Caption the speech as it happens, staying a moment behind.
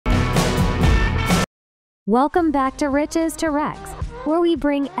Welcome back to Riches to Rex, where we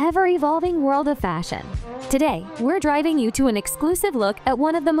bring ever-evolving world of fashion. Today, we're driving you to an exclusive look at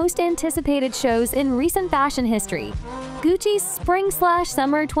one of the most anticipated shows in recent fashion history, Gucci's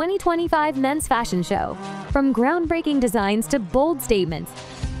Spring/Summer 2025 Men's Fashion Show. From groundbreaking designs to bold statements,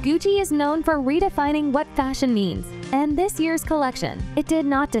 Gucci is known for redefining what fashion means, and this year's collection, it did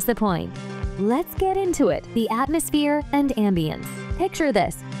not disappoint. Let's get into it. The Atmosphere and Ambiance. Picture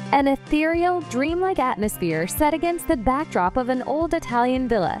this: an ethereal, dreamlike atmosphere set against the backdrop of an old Italian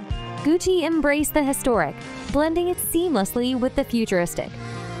villa. Gucci embraced the historic, blending it seamlessly with the futuristic.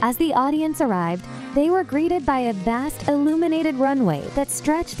 As the audience arrived, they were greeted by a vast, illuminated runway that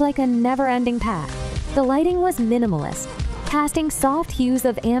stretched like a never-ending path. The lighting was minimalist, casting soft hues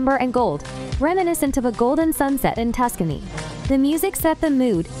of amber and gold, reminiscent of a golden sunset in Tuscany. The music set the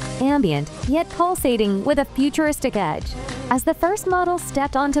mood, ambient, yet pulsating with a futuristic edge. As the first model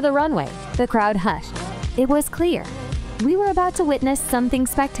stepped onto the runway, the crowd hushed. It was clear. We were about to witness something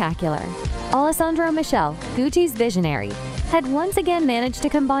spectacular. Alessandro Michele, Gucci's visionary, had once again managed to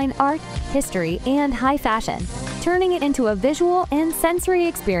combine art, history, and high fashion, turning it into a visual and sensory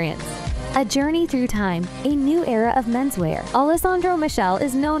experience. A journey through time, a new era of menswear. Alessandro Michele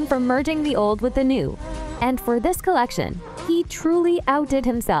is known for merging the old with the new, and for this collection, he truly outdid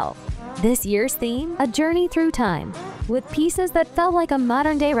himself. This year's theme, a journey through time, with pieces that felt like a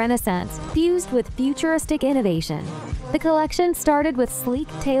modern-day renaissance fused with futuristic innovation. The collection started with sleek,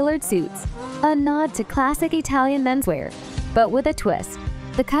 tailored suits, a nod to classic Italian menswear, but with a twist.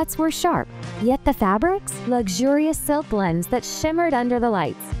 The cuts were sharp, yet the fabrics, luxurious silk blends that shimmered under the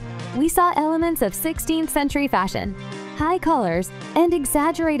lights. We saw elements of 16th century fashion, high collars, and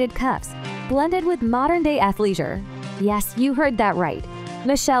exaggerated cuffs, blended with modern-day athleisure. Yes, you heard that right.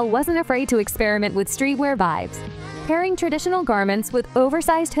 Michele wasn't afraid to experiment with streetwear vibes, pairing traditional garments with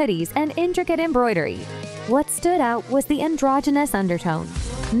oversized hoodies and intricate embroidery. What stood out was the androgynous undertone.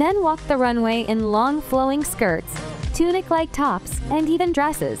 Men walked the runway in long flowing skirts, tunic-like tops, and even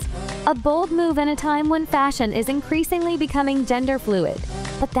dresses. A bold move in a time when fashion is increasingly becoming gender fluid.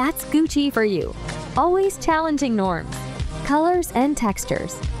 But that's Gucci for you. Always challenging norms. Colors and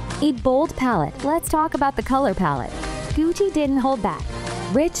textures. A bold palette. Let's talk about the color palette. Gucci didn't hold back.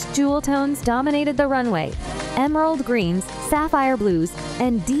 Rich jewel tones dominated the runway. Emerald greens, sapphire blues,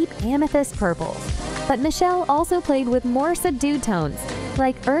 and deep amethyst purples. But Michele also played with more subdued tones,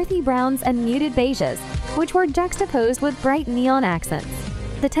 like earthy browns and muted beiges, which were juxtaposed with bright neon accents.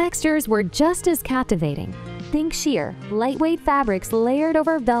 The textures were just as captivating. Think sheer, lightweight fabrics layered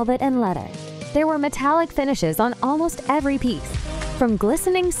over velvet and leather. There were metallic finishes on almost every piece, from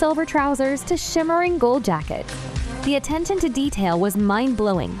glistening silver trousers to shimmering gold jackets. The attention to detail was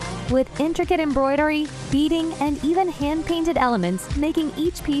mind-blowing, with intricate embroidery, beading, and even hand-painted elements making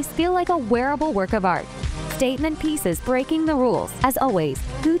each piece feel like a wearable work of art. Statement pieces breaking the rules. As always,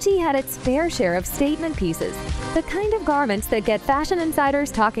 Gucci had its fair share of statement pieces, the kind of garments that get fashion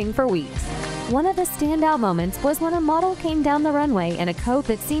insiders talking for weeks. One of the standout moments was when a model came down the runway in a coat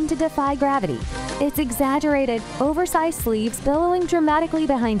that seemed to defy gravity, its exaggerated, oversized sleeves billowing dramatically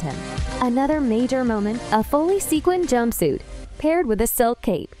behind him. Another major moment, a fully sequined jumpsuit, paired with a silk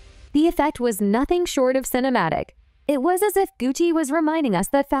cape. The effect was nothing short of cinematic. It was as if Gucci was reminding us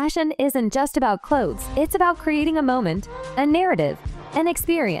that fashion isn't just about clothes, it's about creating a moment, a narrative, an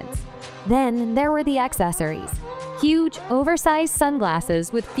experience. Then there were the accessories. Huge, oversized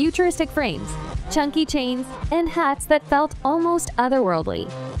sunglasses with futuristic frames, chunky chains, and hats that felt almost otherworldly.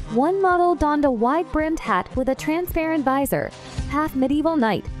 One model donned a wide-brimmed hat with a transparent visor, half medieval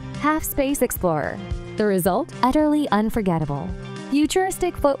knight, half space explorer. The result? Utterly unforgettable.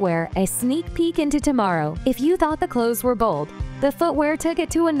 Futuristic footwear, a sneak peek into tomorrow. If you thought the clothes were bold, the footwear took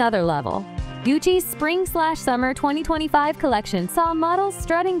it to another level. Gucci's Spring/Summer 2025 collection saw models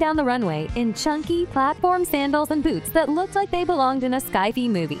strutting down the runway in chunky, platform sandals and boots that looked like they belonged in a sci-fi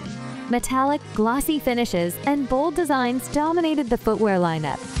movie. Metallic, glossy finishes and bold designs dominated the footwear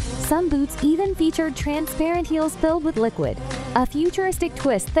lineup. Some boots even featured transparent heels filled with liquid, a futuristic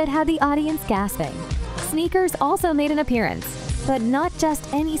twist that had the audience gasping. Sneakers also made an appearance, but not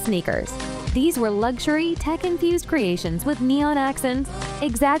just any sneakers. These were luxury, tech-infused creations with neon accents,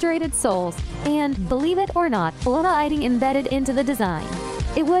 exaggerated soles, and, believe it or not, lighting embedded into the design.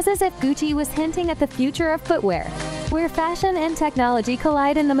 It was as if Gucci was hinting at the future of footwear, where fashion and technology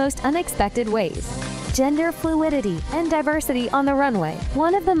collide in the most unexpected ways. Gender fluidity and diversity on the runway.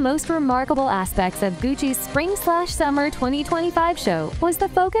 One of the most remarkable aspects of Gucci's Spring/Summer 2025 show was the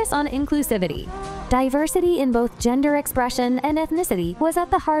focus on inclusivity. Diversity in both gender expression and ethnicity was at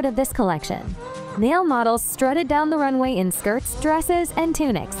the heart of this collection. Male models strutted down the runway in skirts, dresses, and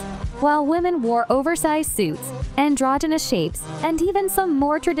tunics. while women wore oversized suits, androgynous shapes, and even some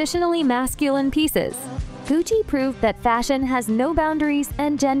more traditionally masculine pieces. Gucci proved that fashion has no boundaries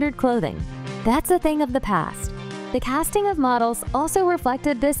and gendered clothing. That's a thing of the past. The casting of models also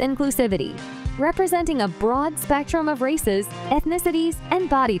reflected this inclusivity, representing a broad spectrum of races, ethnicities, and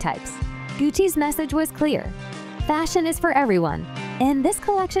body types. Gucci's message was clear: fashion is for everyone. And this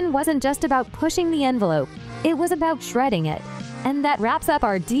collection wasn't just about pushing the envelope, it was about shredding it. And that wraps up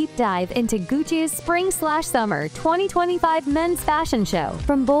our deep dive into Gucci's Spring/Summer 2025 men's fashion show.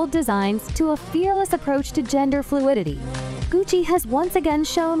 From bold designs to a fearless approach to gender fluidity, Gucci has once again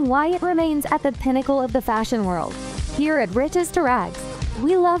shown why it remains at the pinnacle of the fashion world. Here at Riches to Rags,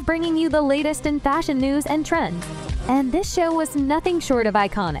 we love bringing you the latest in fashion news and trends. And this show was nothing short of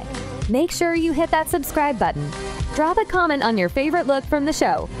iconic. Make sure you hit that subscribe button. Drop a comment on your favorite look from the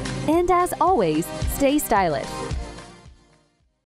show. And as always, stay stylish.